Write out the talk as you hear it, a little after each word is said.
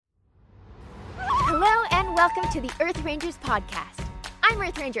welcome to the Earth Rangers podcast. I'm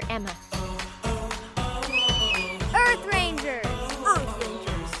Earth Ranger Emma. Earth Rangers! Earth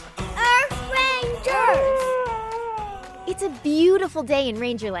Rangers! Earth Rangers! It's a beautiful day in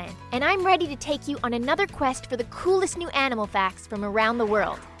Rangerland, and I'm ready to take you on another quest for the coolest new animal facts from around the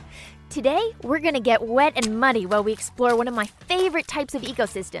world. Today, we're going to get wet and muddy while we explore one of my favorite types of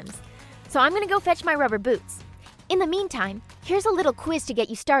ecosystems. So I'm going to go fetch my rubber boots. In the meantime, here's a little quiz to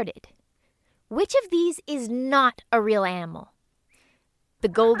get you started. Which of these is not a real animal? The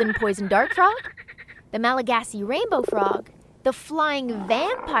golden poison dart frog? The Malagasy rainbow frog? The flying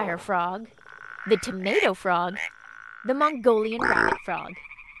vampire frog? The tomato frog? The Mongolian rabbit frog?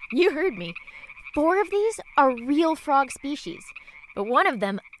 You heard me. 4 of these are real frog species, but one of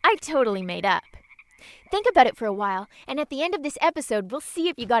them I totally made up. Think about it for a while, and at the end of this episode, we'll see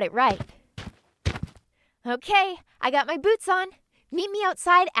if you got it right. Okay, I got my boots on. Meet me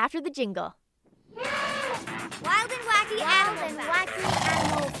outside after the jingle. Wild and wacky animal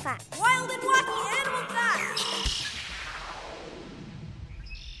facts. Wild and wacky animal facts!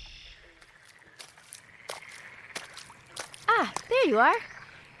 Ah, there you are.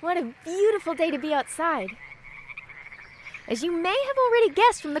 What a beautiful day to be outside. As you may have already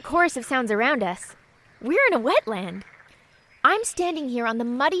guessed from the chorus of sounds around us, we're in a wetland. I'm standing here on the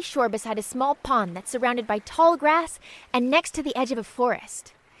muddy shore beside a small pond that's surrounded by tall grass and next to the edge of a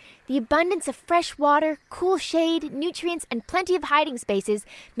forest. The abundance of fresh water, cool shade, nutrients, and plenty of hiding spaces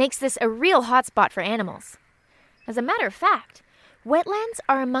makes this a real hotspot for animals. As a matter of fact, wetlands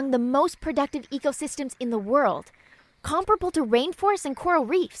are among the most productive ecosystems in the world, comparable to rainforests and coral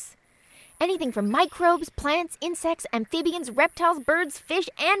reefs. Anything from microbes, plants, insects, amphibians, reptiles, birds, fish,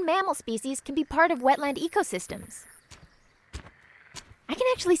 and mammal species can be part of wetland ecosystems. I can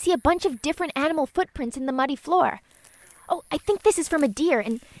actually see a bunch of different animal footprints in the muddy floor. Oh, I think this is from a deer,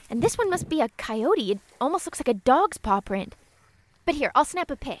 and this one must be a coyote. It almost looks like a dog's paw print. But here, I'll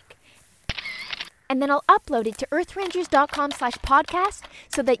snap a pic. And then I'll upload it to earthrangers.com/podcast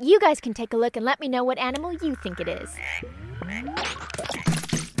so that you guys can take a look and let me know what animal you think it is.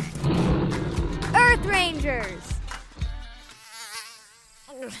 Earth Rangers!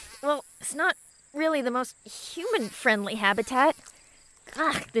 Well, it's not really the most human-friendly habitat.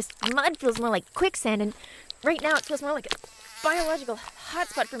 Ugh, this mud feels more like quicksand, and right now it feels more like a biological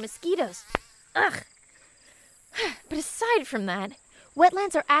hotspot for mosquitoes. Ugh. But aside from that,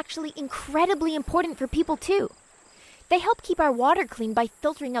 wetlands are actually incredibly important for people too. They help keep our water clean by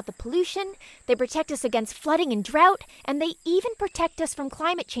filtering out the pollution, they protect us against flooding and drought, and they even protect us from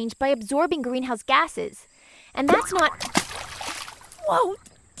climate change by absorbing greenhouse gases. And that's not... Whoa!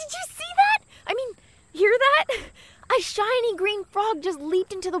 Did you see that? I mean, hear that? A shiny green frog just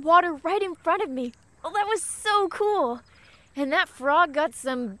leaped into the water right in front of me. Oh, that was so cool. And that frog got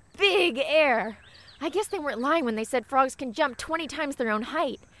some big air. I guess they weren't lying when they said frogs can jump 20 times their own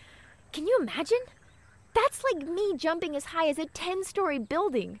height. Can you imagine? That's like me jumping as high as a 10-story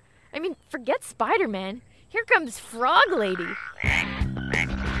building. I mean, forget Spider-Man. Here comes Frog Lady.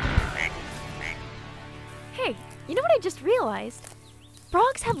 Hey, you know what I just realized?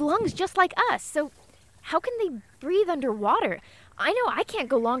 Frogs have lungs just like us, so how can they breathe underwater? I know I can't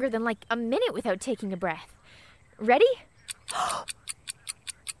go longer than like a minute without taking a breath. Ready?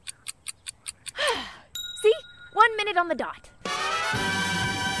 See? 1 minute on the dot.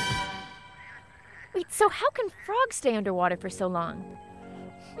 Wait, so how can frogs stay underwater for so long?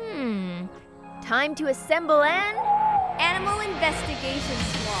 Time to assemble an... Animal investigation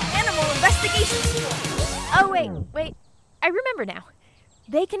squad. Animal investigation squad! Oh, wait. I remember now.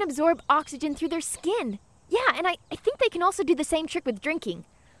 They can absorb oxygen through their skin. Yeah, and I think they can also do the same trick with drinking.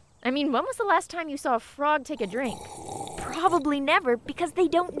 I mean, when was the last time you saw a frog take a drink? Probably never, because they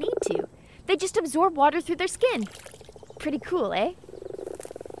don't need to. They just absorb water through their skin. Pretty cool, eh?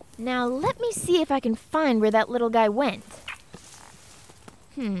 Now, let me see if I can find where that little guy went.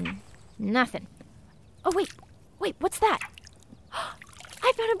 Nothing. Oh, wait, what's that?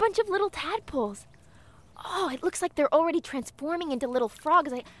 I found a bunch of little tadpoles. Oh, it looks like they're already transforming into little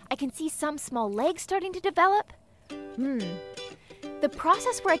frogs. I can see some small legs starting to develop. The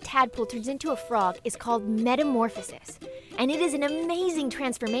process where a tadpole turns into a frog is called metamorphosis, and it is an amazing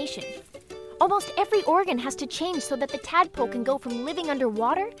transformation. Almost every organ has to change so that the tadpole can go from living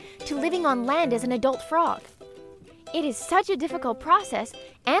underwater to living on land as an adult frog. It is such a difficult process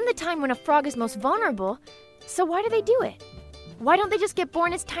and the time when a frog is most vulnerable, so why do they do it? Why don't they just get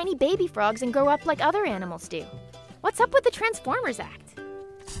born as tiny baby frogs and grow up like other animals do? What's up with the Transformers Act?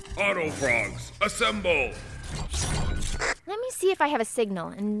 Auto frogs, assemble! Let me see if I have a signal,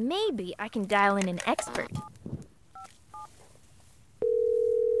 and maybe I can dial in an expert.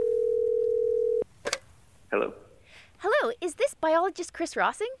 Hello. Hello, is this biologist Chris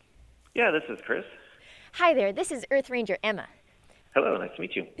Rossing? Yeah, this is Chris. Hi there, this is Earth Ranger Emma. Hello, nice to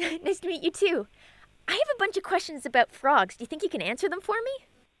meet you. Nice to meet you too. I have a bunch of questions about frogs. Do you think you can answer them for me?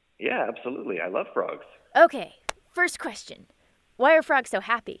 Yeah, absolutely. I love frogs. Okay, first question. Why are frogs so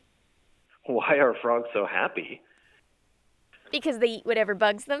happy? Why are frogs so happy? Because they eat whatever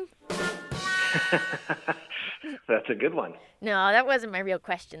bugs them? That's a good one. No, that wasn't my real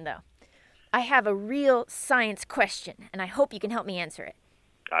question, though. I have a real science question, and I hope you can help me answer it.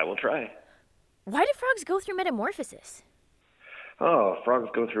 I will try. Why do frogs go through metamorphosis? Oh, frogs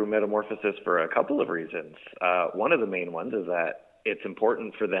go through metamorphosis for a couple of reasons. One of the main ones is that it's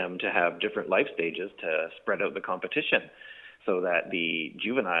important for them to have different life stages to spread out the competition so that the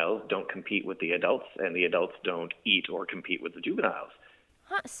juveniles don't compete with the adults and the adults don't eat or compete with the juveniles.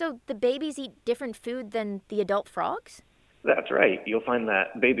 Huh, so the babies eat different food than the adult frogs? That's right. You'll find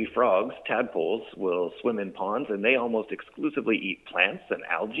that baby frogs, tadpoles, will swim in ponds and they almost exclusively eat plants and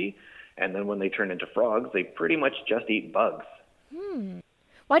algae. And then when they turn into frogs, they pretty much just eat bugs.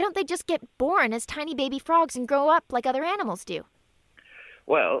 Why don't they just get born as tiny baby frogs and grow up like other animals do?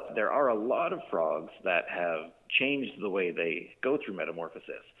 Well, there are a lot of frogs that have changed the way they go through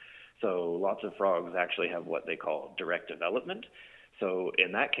metamorphosis. So lots of frogs actually have what they call direct development. So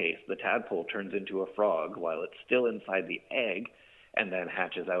in that case, the tadpole turns into a frog while it's still inside the egg and then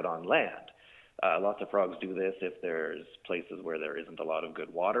hatches out on land. Lots of frogs do this if there's places where there isn't a lot of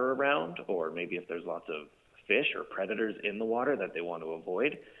good water around, or maybe if there's lots of fish or predators in the water that they want to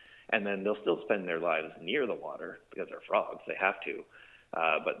avoid. And then they'll still spend their lives near the water because they're frogs, they have to.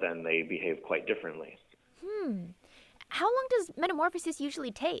 But then they behave quite differently. How long does metamorphosis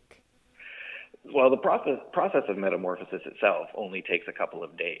usually take? Well, the process of metamorphosis itself only takes a couple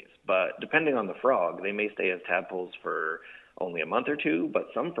of days. But depending on the frog, they may stay as tadpoles for only a month or two, but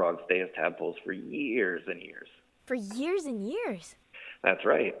some frogs stay as tadpoles for years and years. For years and years? That's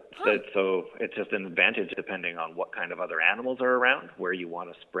right. So it's just an advantage depending on what kind of other animals are around, where you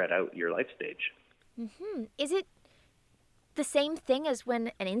want to spread out your life stage. Is it the same thing as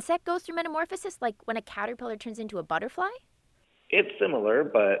when an insect goes through metamorphosis, like when a caterpillar turns into a butterfly? It's similar,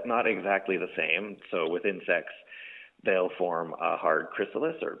 but not exactly the same. So with insects, they'll form a hard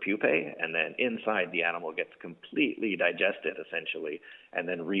chrysalis or pupae, and then inside the animal gets completely digested, essentially, and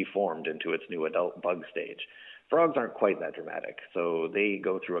then reformed into its new adult bug stage. Frogs aren't quite that dramatic, so they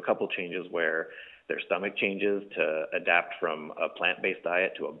go through a couple changes where their stomach changes to adapt from a plant-based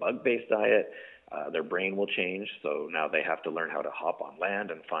diet to a bug-based diet. Their brain will change, so now they have to learn how to hop on land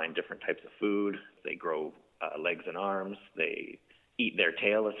and find different types of food. They grow legs and arms. They eat their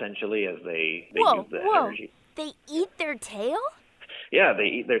tail, essentially, as they use the energy. They eat their tail? Yeah, they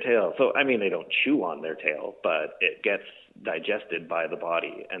eat their tail. So, I mean, they don't chew on their tail, but it gets digested by the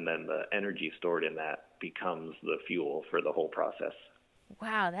body, and then the energy stored in that becomes the fuel for the whole process.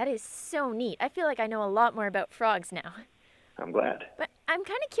 Wow, that is so neat. I feel like I know a lot more about frogs now. I'm glad. But I'm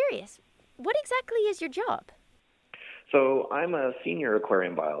kind of curious. What exactly is your job? So I'm a senior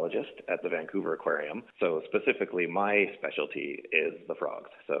aquarium biologist at the Vancouver Aquarium. So specifically, my specialty is the frogs.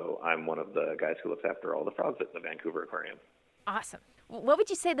 So I'm one of the guys who looks after all the frogs at the Vancouver Aquarium. Awesome. What would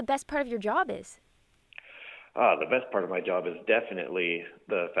you say the best part of your job is? The best part of my job is definitely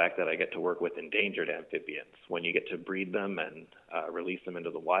the fact that I get to work with endangered amphibians. When you get to breed them and release them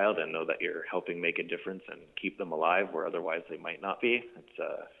into the wild and know that you're helping make a difference and keep them alive where otherwise they might not be, it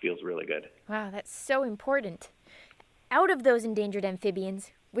feels really good. Wow, that's so important. Out of those endangered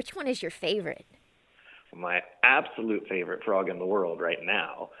amphibians, which one is your favorite? My absolute favorite frog in the world right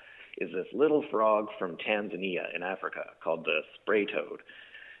now is this little frog from Tanzania in Africa called the spray toad.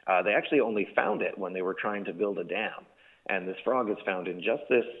 They actually only found it when they were trying to build a dam. And this frog is found in just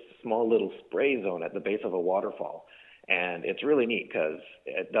this small little spray zone at the base of a waterfall. And it's really neat because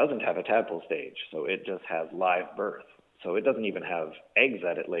it doesn't have a tadpole stage, so it just has live birth. So it doesn't even have eggs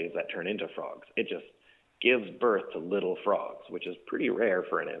that it lays that turn into frogs. It just gives birth to little frogs, which is pretty rare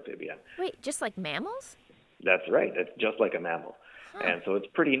for an amphibian. Wait, just like mammals? That's right. It's just like a mammal. And so it's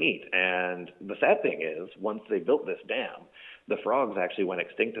pretty neat. And the sad thing is, once they built this dam, the frogs actually went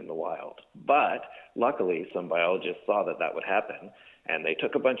extinct in the wild. But luckily, some biologists saw that that would happen, and they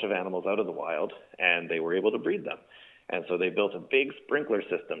took a bunch of animals out of the wild, and they were able to breed them. And so they built a big sprinkler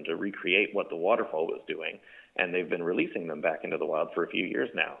system to recreate what the waterfall was doing, and they've been releasing them back into the wild for a few years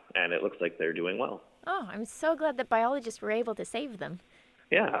now, and it looks like they're doing well. Oh, I'm so glad that biologists were able to save them.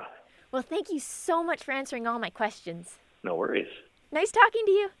 Yeah. Well, thank you so much for answering all my questions. No worries. Nice talking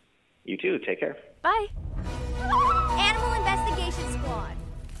to you. You too. Take care. Bye. Animal Investigation Squad.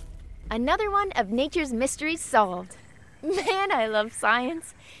 Another one of nature's mysteries solved. Man, I love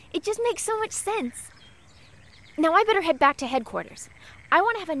science. It just makes so much sense. Now I better head back to headquarters. I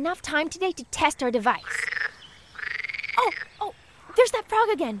want to have enough time today to test our device. Oh, there's that frog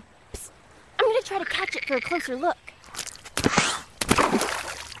again. Psst. I'm going to try to catch it for a closer look.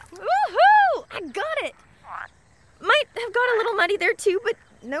 Woohoo! I got it! Might have got a little muddy there too, but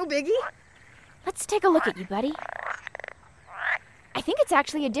no biggie. Let's take a look at you, buddy. I think it's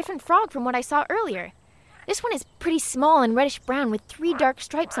actually a different frog from what I saw earlier. This one is pretty small and reddish-brown with 3 dark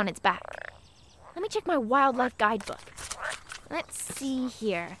stripes on its back. Let me check my wildlife guidebook. Let's see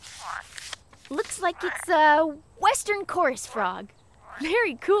here. Looks like it's a western chorus frog.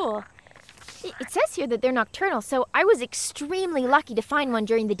 Very cool. It says here that they're nocturnal, so I was extremely lucky to find one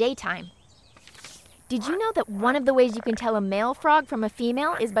during the daytime. Did you know that one of the ways you can tell a male frog from a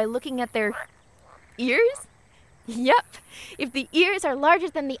female is by looking at their ears? Yep. If the ears are larger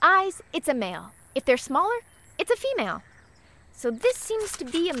than the eyes, it's a male. If they're smaller, it's a female. So this seems to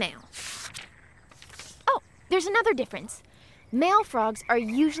be a male. Oh, there's another difference. Male frogs are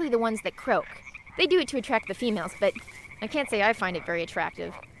usually the ones that croak. They do it to attract the females, but I can't say I find it very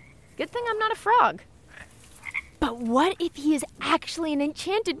attractive. Good thing I'm not a frog. But what if he is actually an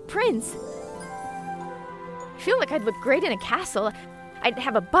enchanted prince? I feel like I'd look great in a castle. I'd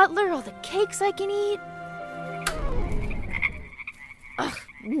have a butler, all the cakes I can eat. Ugh,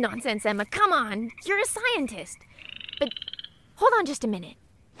 nonsense, Emma. Come on. You're a scientist. But hold on just a minute.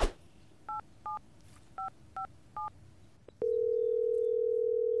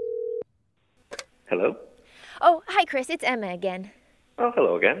 Hello? Oh, hi, Chris. It's Emma again. Oh,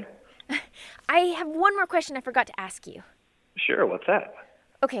 hello again. I have one more question I forgot to ask you. Sure, what's that?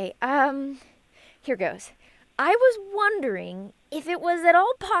 Okay, here goes. I was wondering if it was at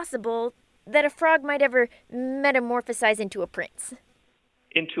all possible that a frog might ever metamorphosize into a prince.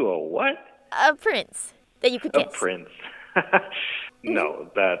 Into a what? A prince that you could kiss. A prince.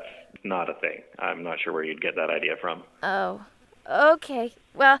 No, that's not a thing. I'm not sure where you'd get that idea from. Oh, okay.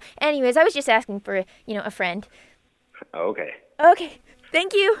 Well, anyways, I was just asking for, a friend. Okay. Okay,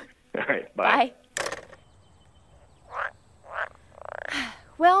 thank you. All right, bye.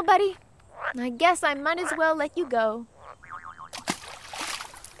 Well, buddy, I guess I might as well let you go.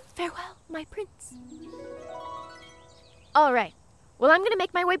 Farewell, my prince. All right. Well, I'm going to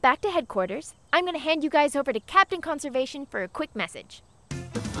make my way back to headquarters. I'm going to hand you guys over to Captain Conservation for a quick message.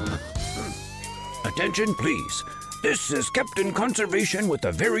 Attention, please. This is Captain Conservation with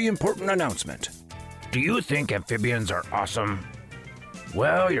a very important announcement. Do you think amphibians are awesome?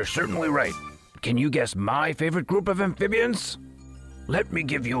 Well, you're certainly right. Can you guess my favorite group of amphibians? Let me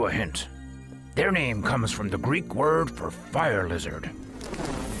give you a hint. Their name comes from the Greek word for fire lizard.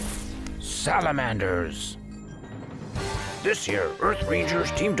 Salamanders. This year, Earth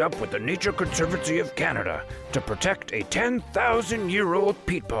Rangers teamed up with the Nature Conservancy of Canada to protect a 10,000-year-old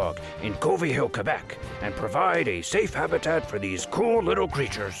peat bog in Covey Hill, Quebec, and provide a safe habitat for these cool little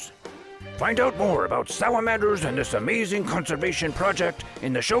creatures. Find out more about salamanders and this amazing conservation project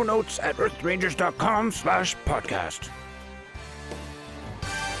in the show notes at earthrangers.com/podcast.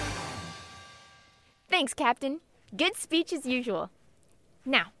 Thanks, Captain. Good speech as usual.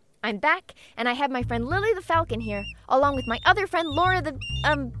 Now, I'm back, and I have my friend Lily the Falcon here, along with my other friend Laura the,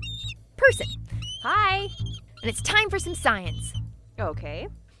 person. Hi. And it's time for some science. Okay.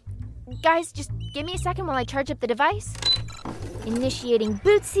 Guys, just give me a second while I charge up the device. Initiating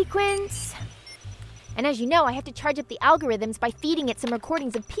boot sequence. And as you know, I have to charge up the algorithms by feeding it some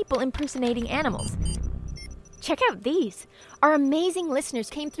recordings of people impersonating animals. Check out these. Our amazing listeners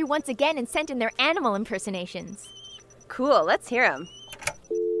came through once again and sent in their animal impersonations. Cool, let's hear them.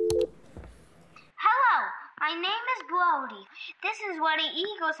 Hello, my name is Brody. This is what an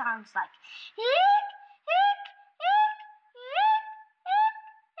eagle sounds like.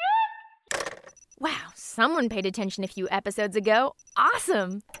 Wow, someone paid attention a few episodes ago.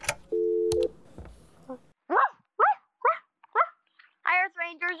 Awesome! Hi, Earth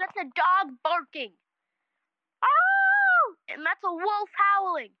Rangers, that's a dog barking. Oh! And that's a wolf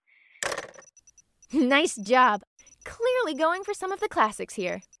howling. Nice job. Clearly going for some of the classics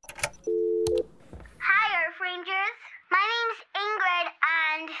here. Hi, Earth Rangers. My name's Ingrid,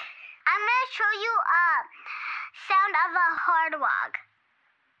 and I'm going to show you a sound of a hardwog.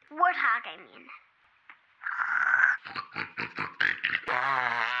 Warthog, I mean.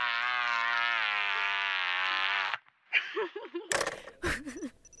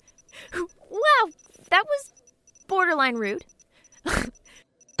 Wow, that was borderline rude.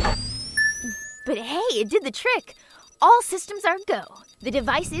 But hey, it did the trick. All systems are go. The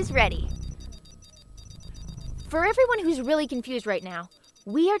device is ready. For everyone who's really confused right now,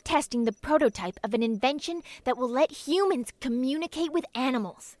 we are testing the prototype of an invention that will let humans communicate with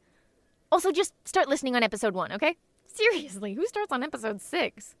animals. Also, just start listening on episode 1, okay? Seriously, who starts on episode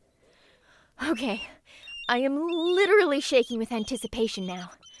 6? Okay, I am literally shaking with anticipation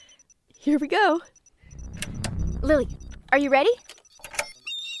now. Here we go. Lily, are you ready?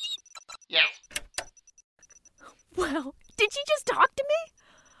 Yes. Wow, did she just talk to me?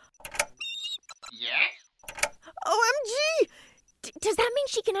 Yes. OMG! Does that mean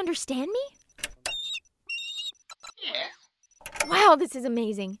she can understand me? Yes. Wow, this is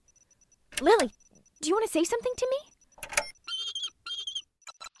amazing. Lily, do you want to say something to me?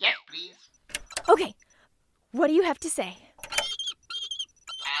 Yes, please. Okay, what do you have to say?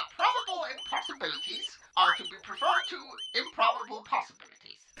 Probable impossibilities are to be preferred to improbable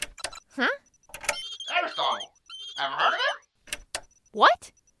possibilities. Huh? Aristotle. Ever heard of it?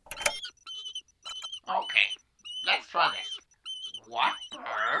 What? Okay, let's try this. What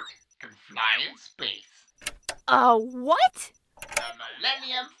bird can fly in space? What? The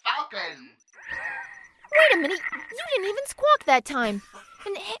Millennium Falcon. Wait a minute, you didn't even squawk that time.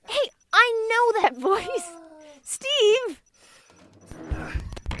 And hey, I know that voice. Steve! Oh,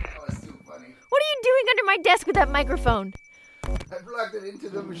 it's too funny. What are you doing under my desk with that microphone? I plugged it into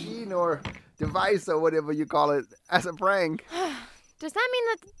the machine or device or whatever you call it as a prank. Does that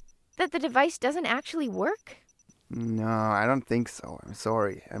mean that the device doesn't actually work? No, I don't think so. I'm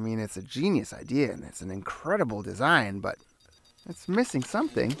sorry. I mean, it's a genius idea and it's an incredible design, but it's missing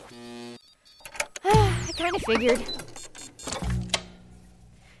something. I kind of figured.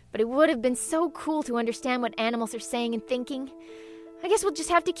 But it would have been so cool to understand what animals are saying and thinking. I guess we'll just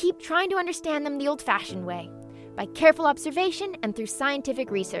have to keep trying to understand them the old-fashioned way, by careful observation and through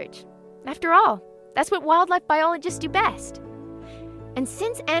scientific research. After all, that's what wildlife biologists do best. And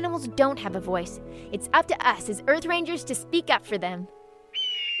since animals don't have a voice, it's up to us as Earth Rangers to speak up for them.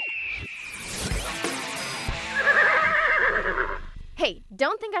 Hey,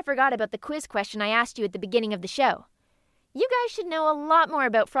 don't think I forgot about the quiz question I asked you at the beginning of the show. You guys should know a lot more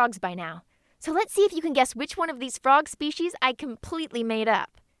about frogs by now. So let's see if you can guess which one of these frog species I completely made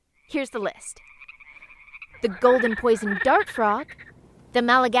up. Here's the list. The golden poison dart frog, the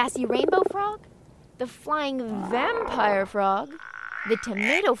Malagasy rainbow frog, the flying vampire frog, the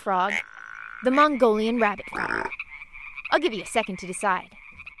tomato frog, the Mongolian rabbit frog. I'll give you a second to decide.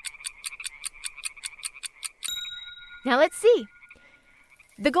 Now let's see.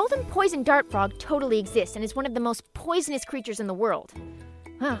 The golden poison dart frog totally exists and is one of the most poisonous creatures in the world.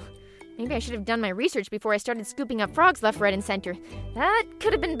 Well, maybe I should have done my research before I started scooping up frogs left, right, and center. That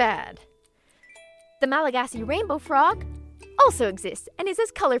could have been bad. The Malagasy rainbow frog also exists and is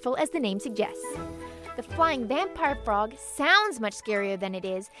as colorful as the name suggests. The flying vampire frog sounds much scarier than it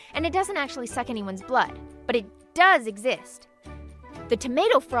is, and it doesn't actually suck anyone's blood, but it does exist. The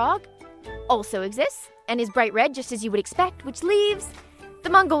tomato frog also exists and is bright red just as you would expect, which leaves the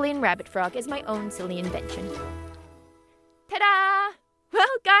Mongolian rabbit frog as my own silly invention. Ta-da! Well,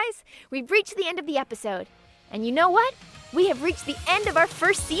 guys, we've reached the end of the episode. And you know what? We have reached the end of our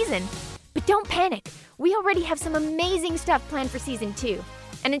first season. But don't panic. We already have some amazing stuff planned for season 2.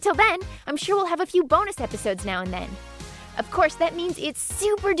 And until then, I'm sure we'll have a few bonus episodes now and then. Of course, that means it's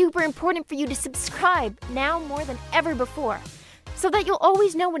super duper important for you to subscribe now more than ever before, so that you'll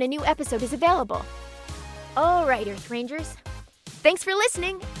always know when a new episode is available. All right, Earth Rangers. Thanks for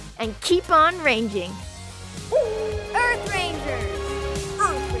listening, and keep on ranging. Earth Rangers!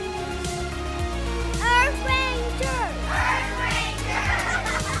 Earth Rangers! Earth Rangers! Earth Rangers!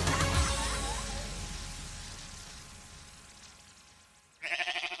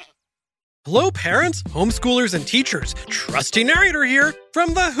 Hello, parents, homeschoolers, and teachers. Trusty narrator here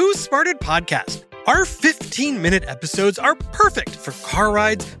from the Who Smarted podcast. Our 15-minute episodes are perfect for car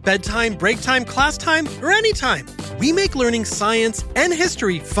rides, bedtime, break time, class time, or anytime. We make learning science and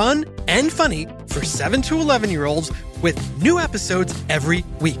history fun and funny for 7 to 11-year-olds with new episodes every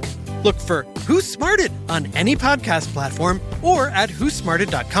week. Look for Who Smarted on any podcast platform or at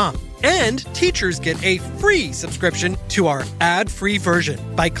whosmarted.com. And teachers get a free subscription to our ad-free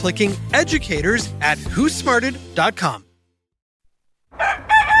version by clicking educators at whosmarted.com.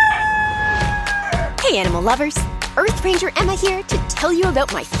 Hey, animal lovers! Earth Ranger Emma here to tell you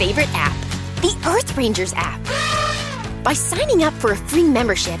about my favorite app, the Earth Rangers app. By signing up for a free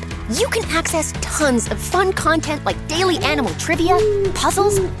membership, you can access tons of fun content like daily animal trivia,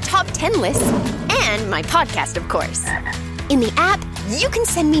 puzzles, top 10 lists, and my podcast, of course. In the app, you can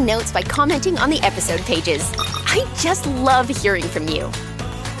send me notes by commenting on the episode pages. I just love hearing from you.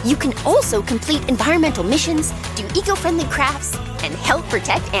 You can also complete environmental missions, do eco-friendly crafts, and help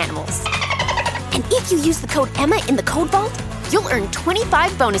protect animals. And if you use the code Emma in the code vault, you'll earn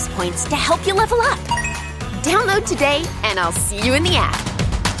 25 bonus points to help you level up. Download today, and I'll see you in the app.